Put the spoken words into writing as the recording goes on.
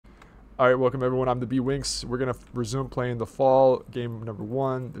All right, welcome everyone. I'm the B-Winks. We're gonna resume playing the Fall game number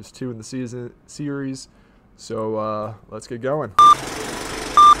 1. There's 2 in the series, so let's get going.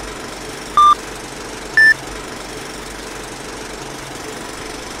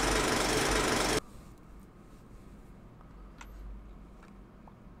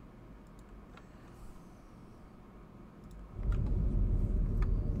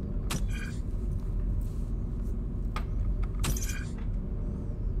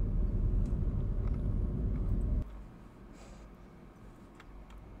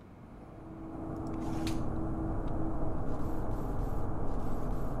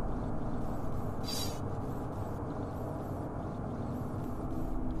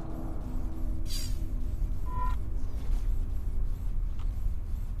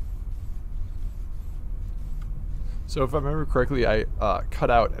 So if I remember correctly, I cut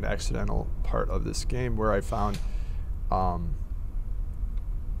out an accidental part of this game where I found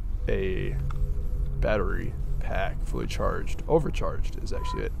a battery pack fully charged. Overcharged is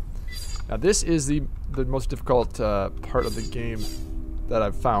actually it. Now this is the most difficult part of the game that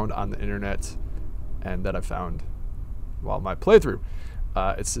I've found on the internet and that I found while my playthrough.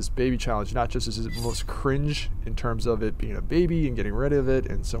 It's this baby challenge. Not just is it most cringe in terms of it being a baby and getting rid of it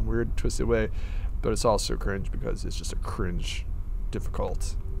in some weird twisted way, but it's also cringe because it's just a cringe,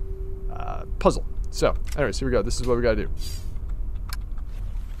 difficult puzzle. So, anyways, here we go. This is what we gotta do.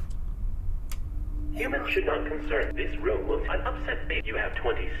 Humans should not concern. This room will upset me. You have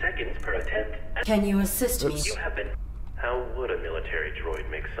 20 seconds per attempt. Can you assist me? You have been. How would a military droid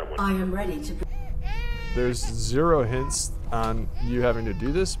make someone? I am ready to. There's 0 hints on you having to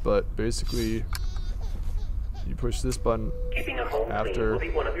do this, but basically, you push this button Keeping a home after. clean will be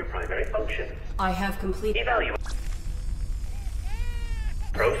one of your primary functions. I have completed. Evaluate.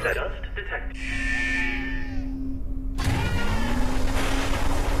 Process dust detect.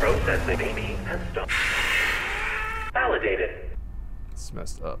 Processing baby has stopped. Validated. It's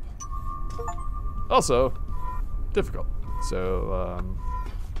messed up. Also, difficult. So,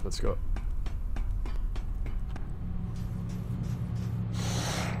 let's go.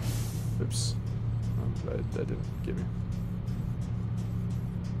 Oops. Oh, that didn't give me.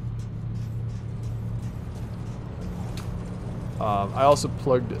 I also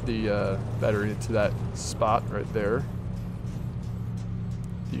plugged the battery into that spot right there.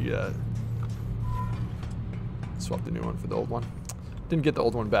 Swap the new one for the old one. Didn't get the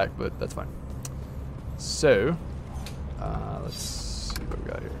old one back, but that's fine. So, let's see what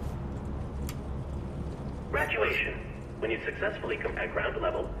we got here. Graduation. When you successfully complete ground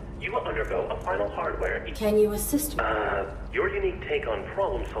level, you will undergo a final hardware. Can you assist me? Your unique take on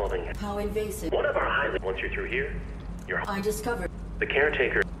problem solving. How invasive? One of our highly. Once you're through here, you're. I discovered. The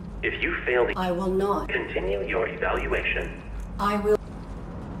caretaker. If you fail to. I will not. Continue your evaluation. I will.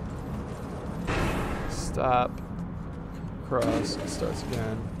 Stop. Cross. It starts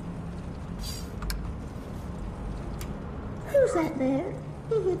again. Who's that there?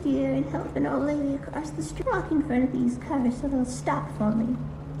 Be here and help an old lady across the street. Walk in front of these cars so they'll stop for me.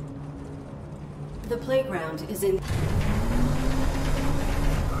 The playground is in.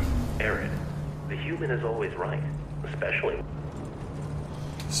 ARID. The human is always right, especially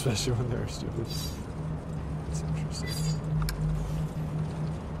Especially when they're stupid. It's interesting.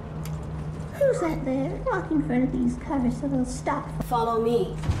 Who's that there? Walk in front of these cars so they'll stop for me. Follow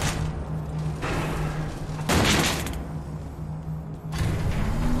me.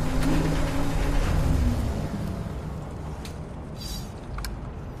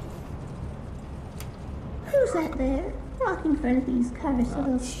 Who's that there? Walk in front of these cars so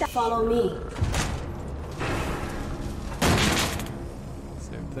they'll stop. Follow me.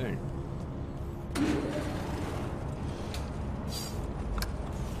 Same thing.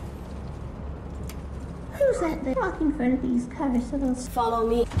 Who's that there? Walk in front of these cars so they'll stop. Follow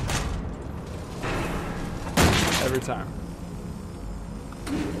me. Every time.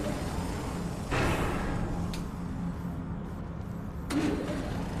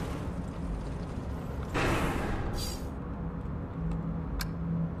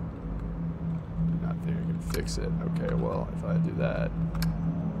 Not think I can fix it. Okay, well, if I do that,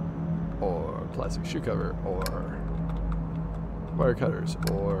 or plastic shoe cover, or wire cutters,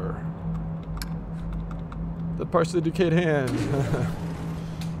 or the partially decayed hand.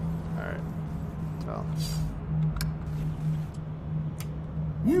 Alright. Well.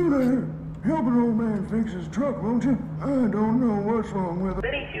 You there? Help an old man fix his truck, won't you? I don't know what's wrong with it.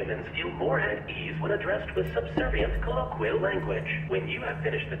 many humans feel more at ease when addressed with subservient colloquial language. When you have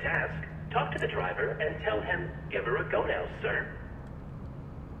finished the task, talk to the driver and tell him, "Give her a go now, sir."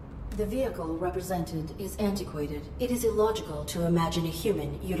 The vehicle represented is antiquated. It is illogical to imagine a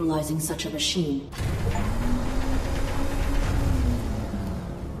human utilizing such a machine.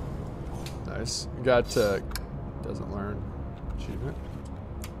 Nice. We got doesn't learn achievement.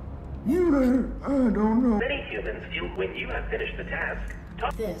 You there? I don't know. Many humans feel when you have finished the task.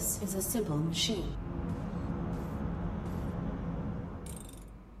 Talk. This is a simple machine.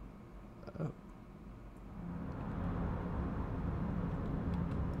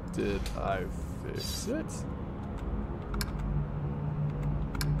 Did I fix it?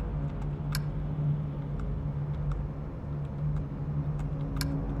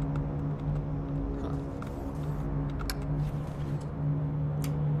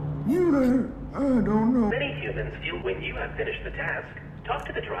 You there? I don't know. Many humans feel when you have finished the task. Talk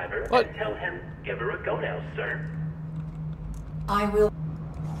to the driver What? and tell him, give her a go now, sir. I will.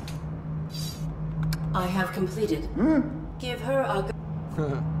 I have completed. Give her a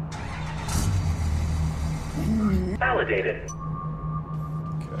go. Validated.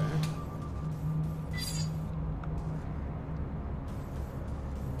 Okay.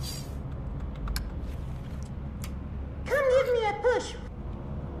 Come give me a push.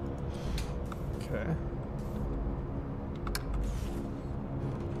 Okay.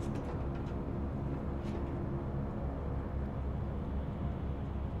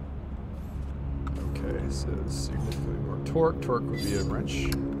 Okay, so significantly more torque. Torque would be a wrench.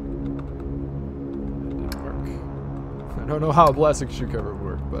 That didn't work. I don't know how a plastic shoe cover would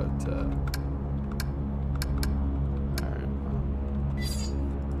work, but alright.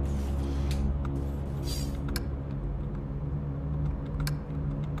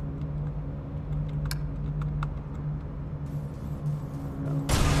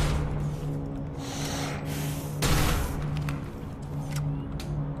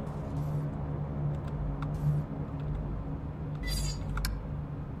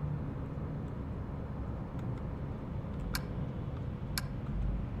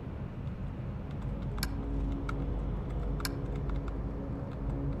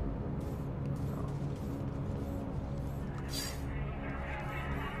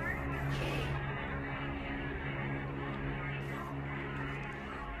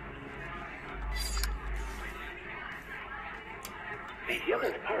 The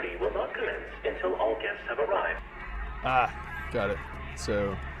humans party will not commence until all guests have arrived. Ah, got it.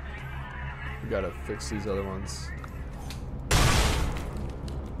 So we gotta fix these other ones.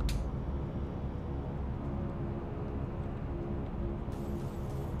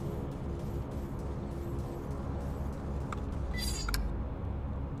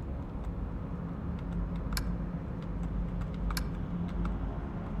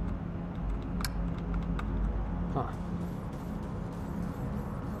 Huh.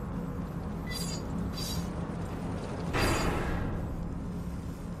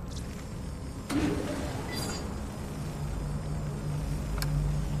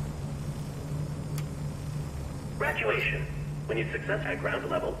 Graduation. When you success at ground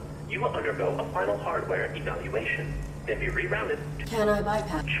level, you will undergo a final hardware evaluation, then be rerouted to Can I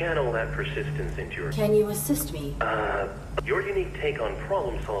bypass? channel that persistence into your Can you assist me? your unique take on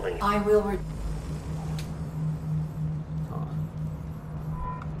problem solving. I will.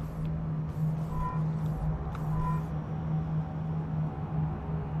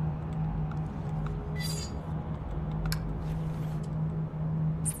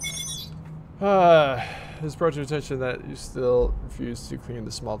 Huh. It's brought to your attention that you still refuse to clean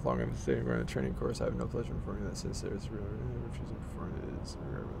the small thong of the thing during the training course. I have no pleasure in performing that since there is refusing to perform it is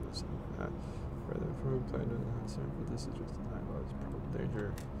rather from playing but this is just a time of probable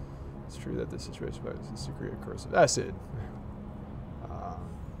danger. It's true that this situation is a degree of course of acid.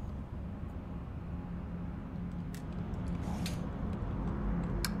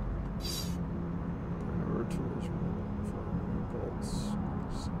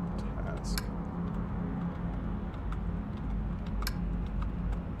 Task.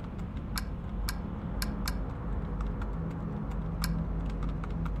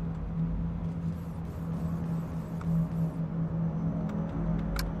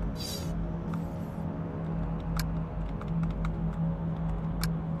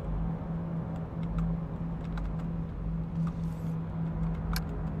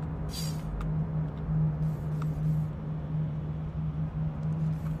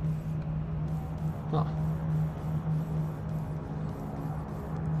 Huh.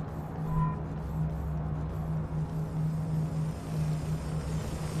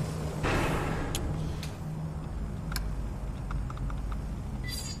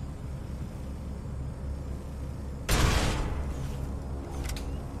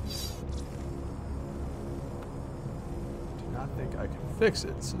 Do not think I can fix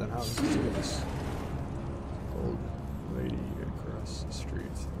it. So then how is this to get this old lady across the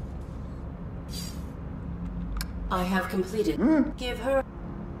street? I have completed. Give her.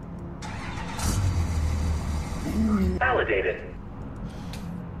 Validated.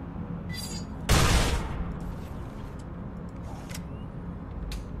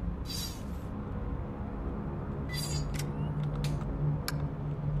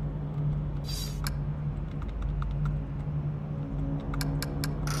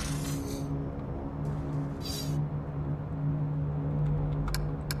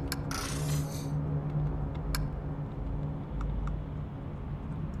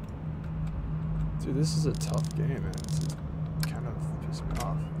 Dude, this is a tough game, man. It's kind of pissing me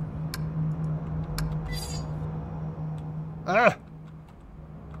off. Ah!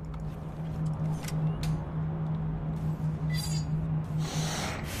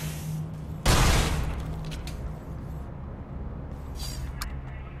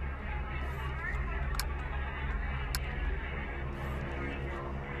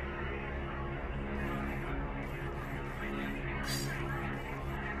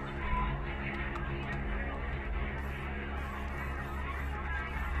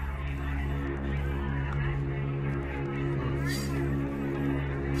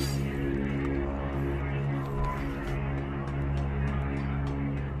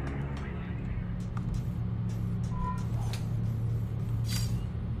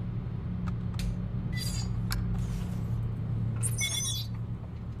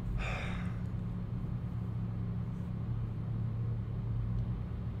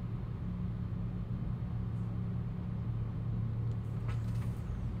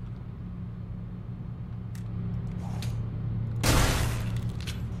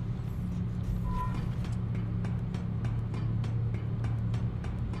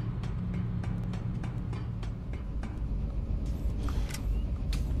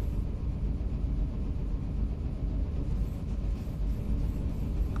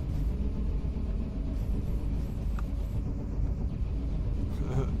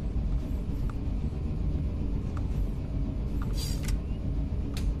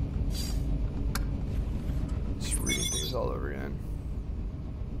 All over again.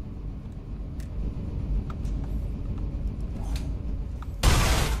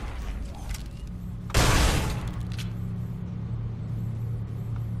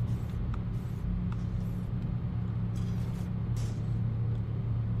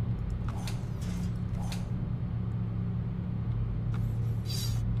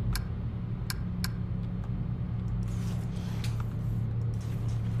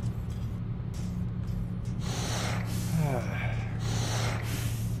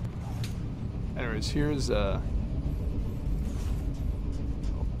 Here's oh,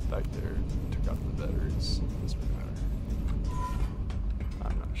 back there, took out the batteries. Doesn't matter.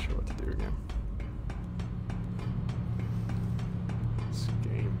 I'm not sure what to do again. This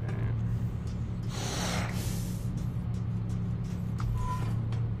game, man.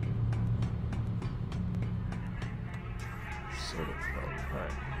 So difficult.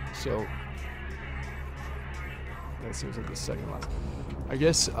 Alright. So that seems like the second last. I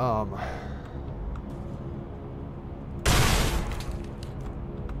guess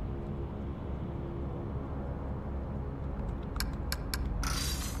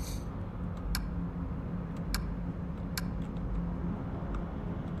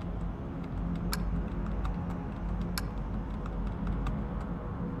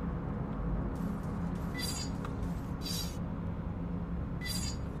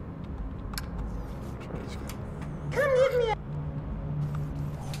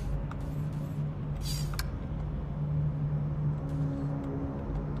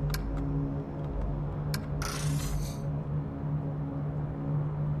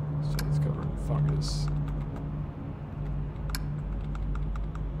fungus.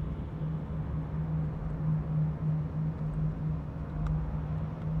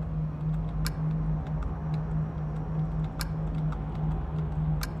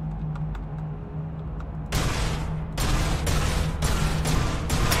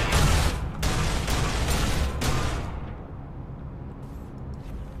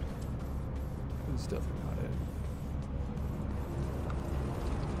 It's definitely not it.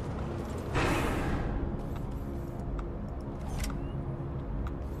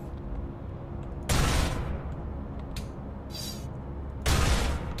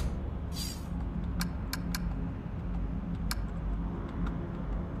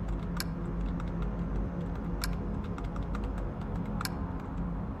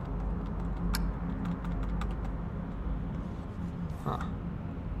 Huh.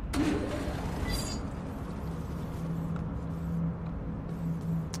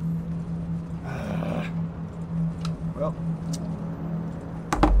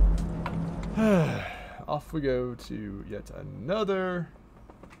 Off we go to yet another.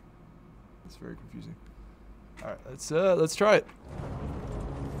 It's very confusing. All right, let's try it.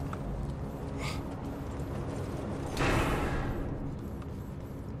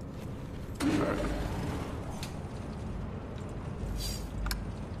 All right.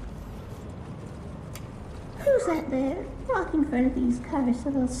 Who's that there? Walk in front of these cars so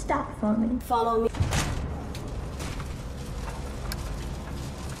they'll stop for me. Follow me.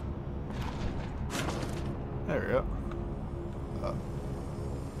 There we go.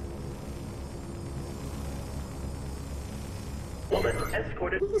 Woman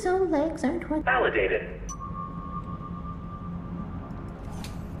escorted. These old legs aren't what. Validated.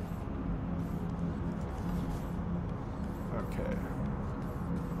 Okay.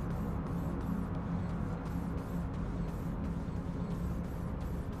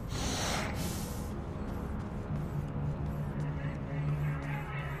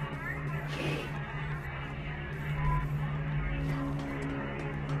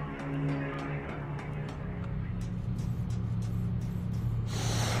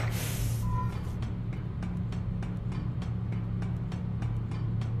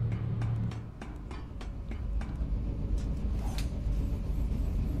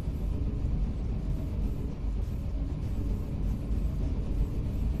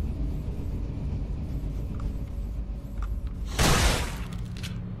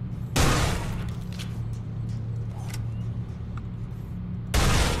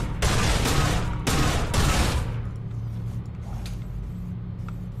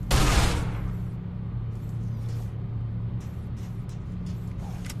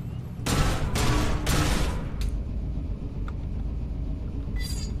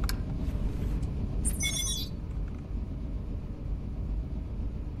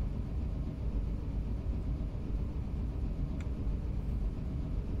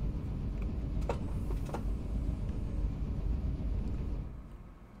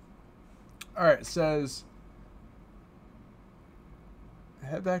 Alright, it says,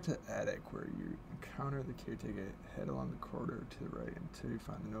 head back to the attic where you encounter the caretaker. Head along the corridor to the right until you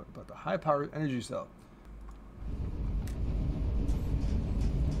find the note about the high-powered energy cell.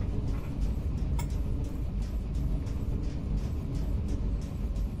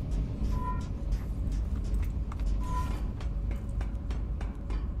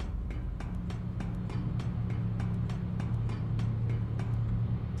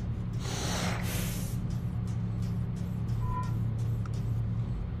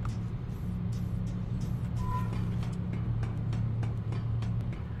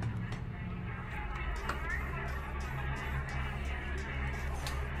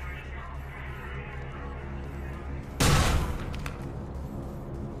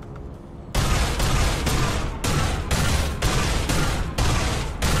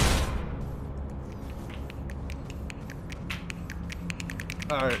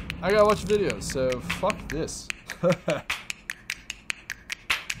 Alright, I gotta watch videos, so fuck this.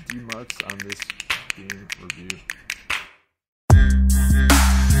 D marks on this game review.